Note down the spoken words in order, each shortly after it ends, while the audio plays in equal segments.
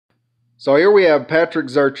So here we have Patrick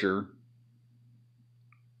Zurcher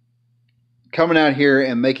coming out here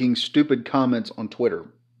and making stupid comments on Twitter.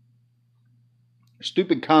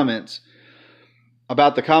 Stupid comments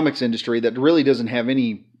about the comics industry that really doesn't have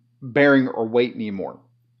any bearing or weight anymore.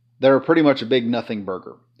 That are pretty much a big nothing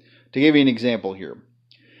burger. To give you an example here.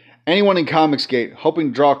 Anyone in Comicsgate hoping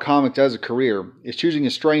to draw comics as a career is choosing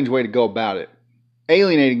a strange way to go about it,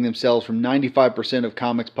 alienating themselves from 95% of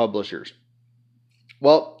comics publishers.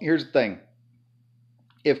 Well, here's the thing.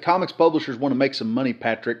 If comics publishers want to make some money,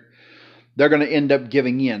 Patrick, they're going to end up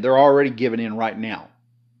giving in. They're already giving in right now.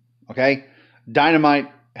 Okay?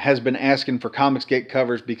 Dynamite has been asking for Comicsgate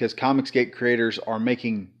covers because Comicsgate creators are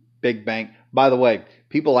making big bank. By the way,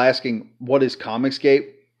 people asking, what is Comicsgate?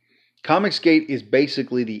 Comicsgate is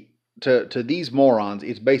basically to these morons,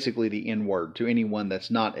 it's basically the N-word to anyone that's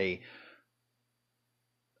not a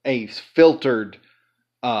filtered,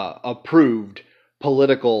 approved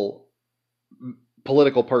political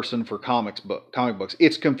person for comic books.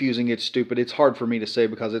 It's confusing, it's stupid, it's hard for me to say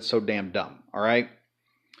because it's so damn dumb. All right.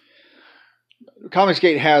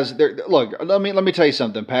 Comicsgate has look. Let me tell you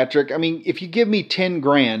something, Patrick. I mean, if you give me 10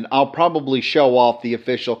 grand, I'll probably show off the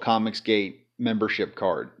official Comicsgate membership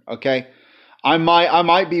card. Okay. I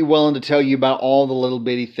might be willing to tell you about all the little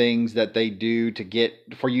bitty things that they do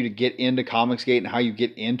for you to get into Comicsgate and how you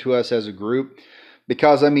get into us as a group.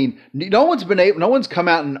 Because I mean, no one's come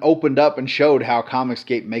out and opened up and showed how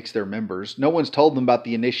Comicsgate makes their members. No one's told them about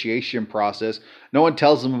the initiation process. No one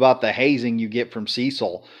tells them about the hazing you get from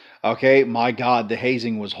Cecil. Okay, my God, the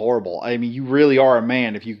hazing was horrible. I mean, you really are a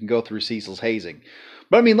man if you can go through Cecil's hazing.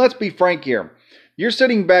 But I mean, let's be frank here. You're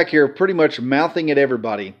sitting back here pretty much mouthing at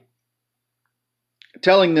everybody,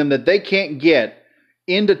 telling them that they can't get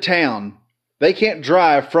into town, they can't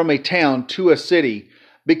drive from a town to a city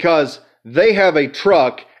because they have a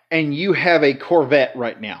truck and you have a Corvette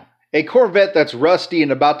right now. A Corvette that's rusty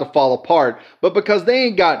and about to fall apart, but because they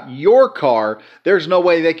ain't got your car, there's no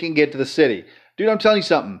way they can get to the city. Dude, I'm telling you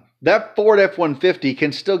something. That Ford F-150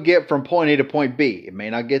 can still get from point A to point B. It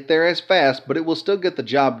may not get there as fast, but it will still get the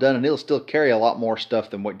job done, and it'll still carry a lot more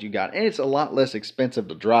stuff than what you got. And it's a lot less expensive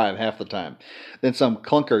to drive half the time than some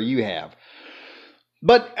clunker you have.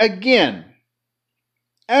 But again,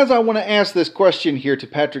 as I want to ask this question here to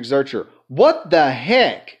Patrick Zurcher, what the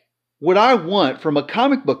heck would I want from a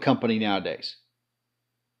comic book company nowadays?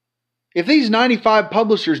 If these 95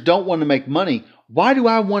 publishers don't want to make money, why do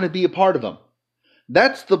I want to be a part of them?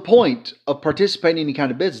 That's the point of participating in any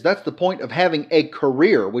kind of business. That's the point of having a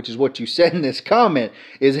career, which is what you said in this comment,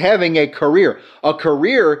 is having a career. A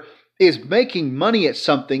career is making money at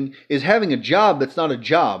something, is having a job that's not a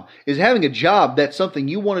job, is having a job that's something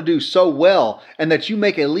you want to do so well and that you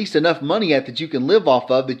make at least enough money at that you can live off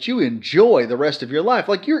of, that you enjoy the rest of your life.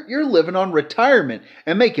 Like you're living on retirement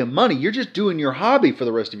and making money. You're just doing your hobby for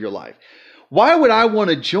the rest of your life. Why would I want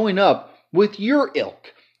to join up with your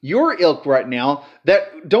ilk? Your ilk right now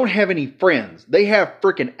that don't have any friends. They have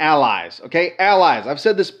freaking allies, okay? Allies. I've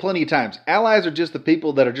said this plenty of times. Allies are just the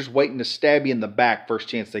people that are just waiting to stab you in the back first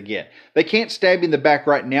chance they get. They can't stab you in the back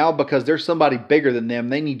right now because there's somebody bigger than them.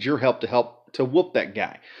 They need your help to whoop that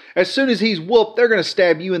guy. As soon as he's whooped, they're going to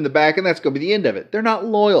stab you in the back, and that's going to be the end of it. They're not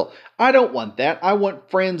loyal. I don't want that. I want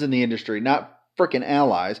friends in the industry, not freaking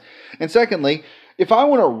allies. And secondly, if I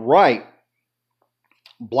want to write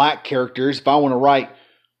black characters, if I want to write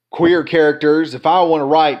queer characters, if I want to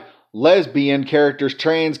write lesbian characters,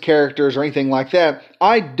 trans characters, or anything like that,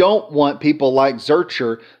 I don't want people like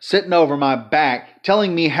Zurcher sitting over my back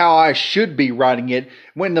telling me how I should be writing it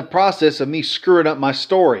when in the process of me screwing up my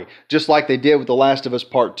story, just like they did with The Last of Us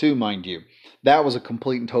Part 2, mind you. That was a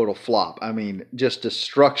complete and total flop. I mean, just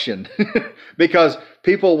destruction. because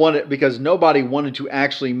nobody wanted to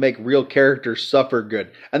actually make real characters suffer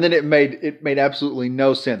good. And then it made absolutely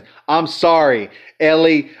no sense. I'm sorry,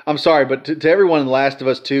 Ellie. I'm sorry, but to everyone in The Last of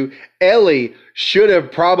Us 2, Ellie should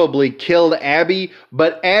have probably killed Abby,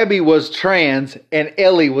 but Abby was trans and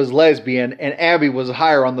Ellie was lesbian and Abby was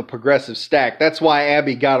higher on the progressive stack. That's why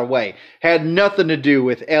Abby got away. Had nothing to do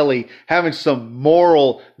with Ellie having some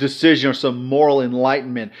moral decision or some moral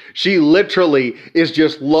enlightenment. She literally is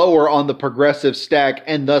just lower on the progressive stack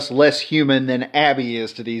and thus less human than Abby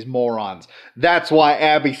is to these morons. That's why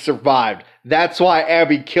Abby survived. That's why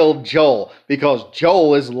Abby killed Joel, because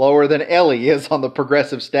Joel is lower than Ellie is on the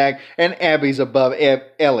progressive stack, and Abby's above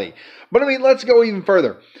Ellie. But I mean, let's go even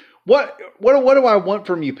further. What do I want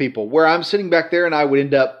from you people? Where I'm sitting back there and I would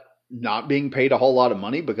end up not being paid a whole lot of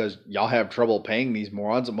money because y'all have trouble paying these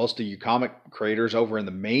morons. Most of you comic creators over in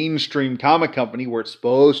the mainstream comic company where it's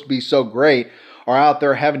supposed to be so great are out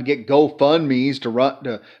there having to get GoFundMe's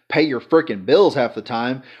to pay your freaking bills half the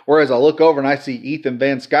time. Whereas I look over and I see Ethan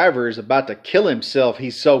Van Sciver is about to kill himself.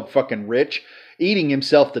 He's so fucking rich, eating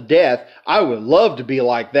himself to death. I would love to be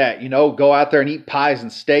like that, go out there and eat pies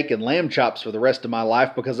and steak and lamb chops for the rest of my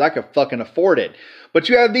life because I could fucking afford it. But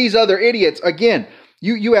you have these other idiots, again,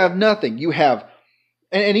 you have nothing. You have,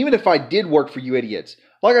 and even if I did work for you idiots,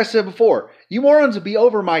 like I said before, you morons would be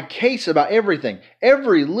over my case about everything.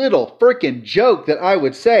 Every little frickin' joke that I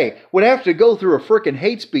would say would have to go through a frickin'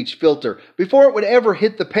 hate speech filter before it would ever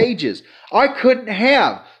hit the pages. I couldn't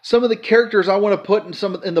have some of the characters I want to put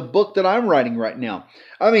in the book that I'm writing right now.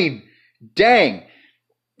 I mean, dang.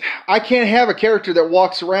 I can't have a character that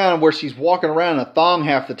walks around where she's walking around in a thong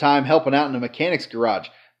half the time helping out in a mechanic's garage.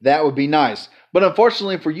 That would be nice. But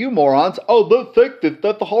unfortunately for you morons, oh, that's sexist,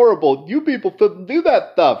 that's horrible. You people shouldn't do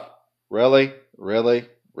that stuff. Really? Really?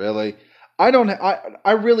 Really?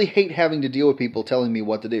 I really hate having to deal with people telling me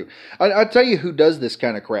what to do. I tell you who does this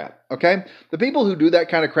kind of crap, okay? The people who do that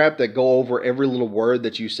kind of crap that go over every little word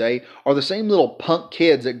that you say are the same little punk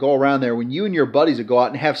kids that go around there when you and your buddies would go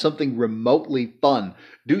out and have something remotely fun,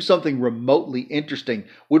 do something remotely interesting,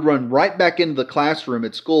 would run right back into the classroom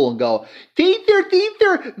at school and go, Teacher,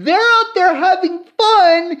 they're out there having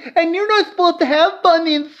fun, and you're not supposed to have fun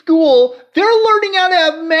in school. They're learning how to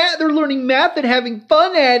have math. They're learning math and having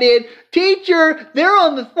fun at it. Teacher, they're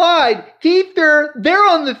on the slide. Teacher, they're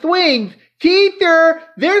on the swings. Teacher,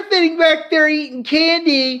 they're sitting back there eating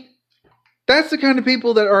candy. That's the kind of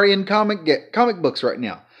people that are in comic books right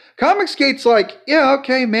now. Comicsgate's like, yeah,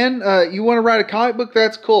 okay, man, you want to write a comic book?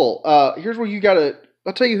 That's cool. Here's where you gotta,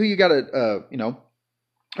 I'll tell you who you gotta,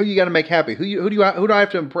 who you gotta make happy. Who do I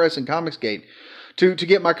have to impress in Comicsgate to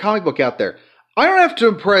get my comic book out there? I don't have to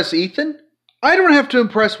impress Ethan. I don't have to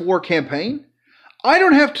impress War Campaign. I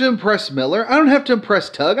don't have to impress Miller. I don't have to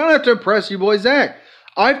impress Tug. I don't have to impress you boy Zach.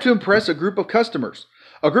 I have to impress a group of customers.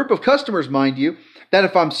 A group of customers, mind you, that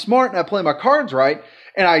if I'm smart and I play my cards right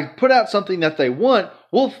and I put out something that they want,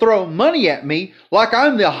 will throw money at me like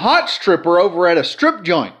I'm the hot stripper over at a strip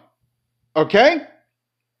joint. Okay?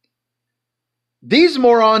 These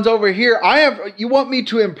morons over here, you want me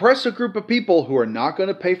to impress a group of people who are not going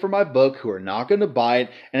to pay for my book, who are not going to buy it,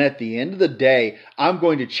 and at the end of the day, I'm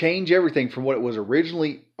going to change everything from what it was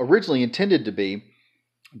originally intended to be,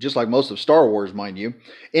 just like most of Star Wars, mind you,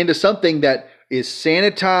 into something that is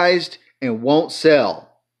sanitized and won't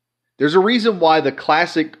sell. There's a reason why the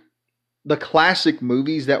classic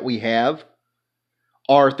movies that we have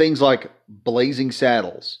are things like Blazing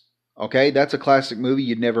Saddles. Okay, that's a classic movie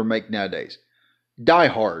you'd never make nowadays. Die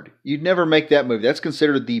Hard, you'd never make that movie. That's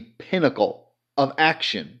considered the pinnacle of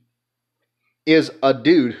action. Is a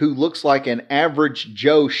dude who looks like an average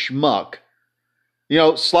Joe schmuck.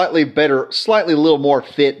 Slightly a little more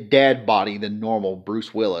fit dad body than normal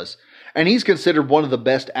Bruce Willis. And he's considered one of the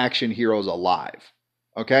best action heroes alive.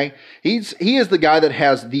 Okay? He is the guy that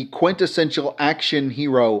has the quintessential action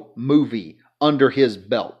hero movie under his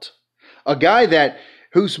belt. A guy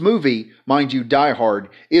whose movie, mind you, Die Hard,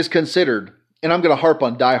 is considered, and I'm going to harp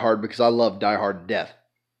on Die Hard because I love Die Hard to death.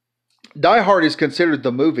 Die Hard is considered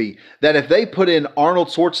the movie that if they put in Arnold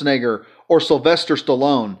Schwarzenegger or Sylvester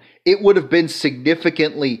Stallone, it would have been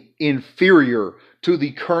significantly inferior to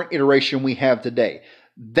the current iteration we have today.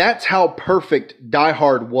 That's how perfect Die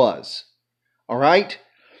Hard was. All right?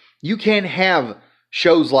 You can't have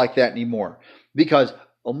shows like that anymore because,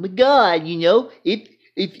 oh my God,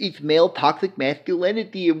 it's male toxic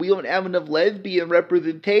masculinity and we don't have enough lesbian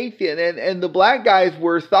representation and the black guys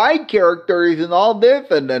were side characters and all this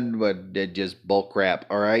and just bull crap,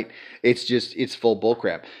 all right? It's full bull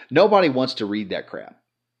crap. Nobody wants to read that crap.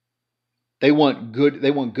 They want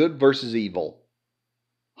good versus evil.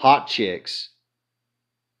 Hot chicks.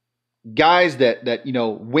 Guys that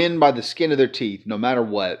win by the skin of their teeth no matter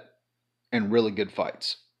what, and really good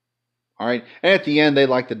fights. All right? And at the end they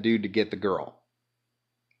like the dude to get the girl.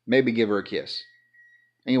 Maybe give her a kiss.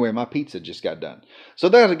 Anyway, my pizza just got done. So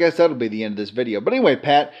I guess that'll be the end of this video. But anyway,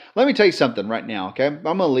 Pat, let me tell you something right now, okay? I'm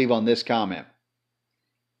going to leave on this comment.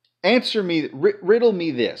 Riddle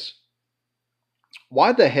me this.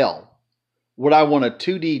 Why the hell would I want a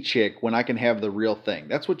 2D chick when I can have the real thing?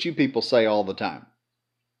 That's what you people say all the time.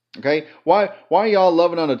 Okay? Why are y'all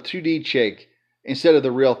loving on a 2D chick instead of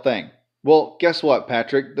the real thing? Well, guess what,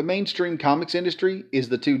 Patrick? The mainstream comics industry is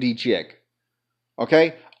the 2D chick.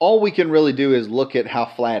 Okay? All we can really do is look at how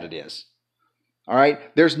flat it is. All right?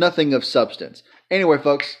 There's nothing of substance. Anyway,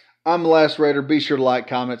 folks, I'm the Last Raider. Be sure to like,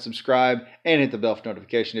 comment, subscribe, and hit the bell for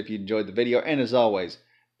notification if you enjoyed the video. And as always,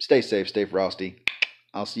 stay safe, stay frosty.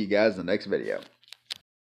 I'll see you guys in the next video.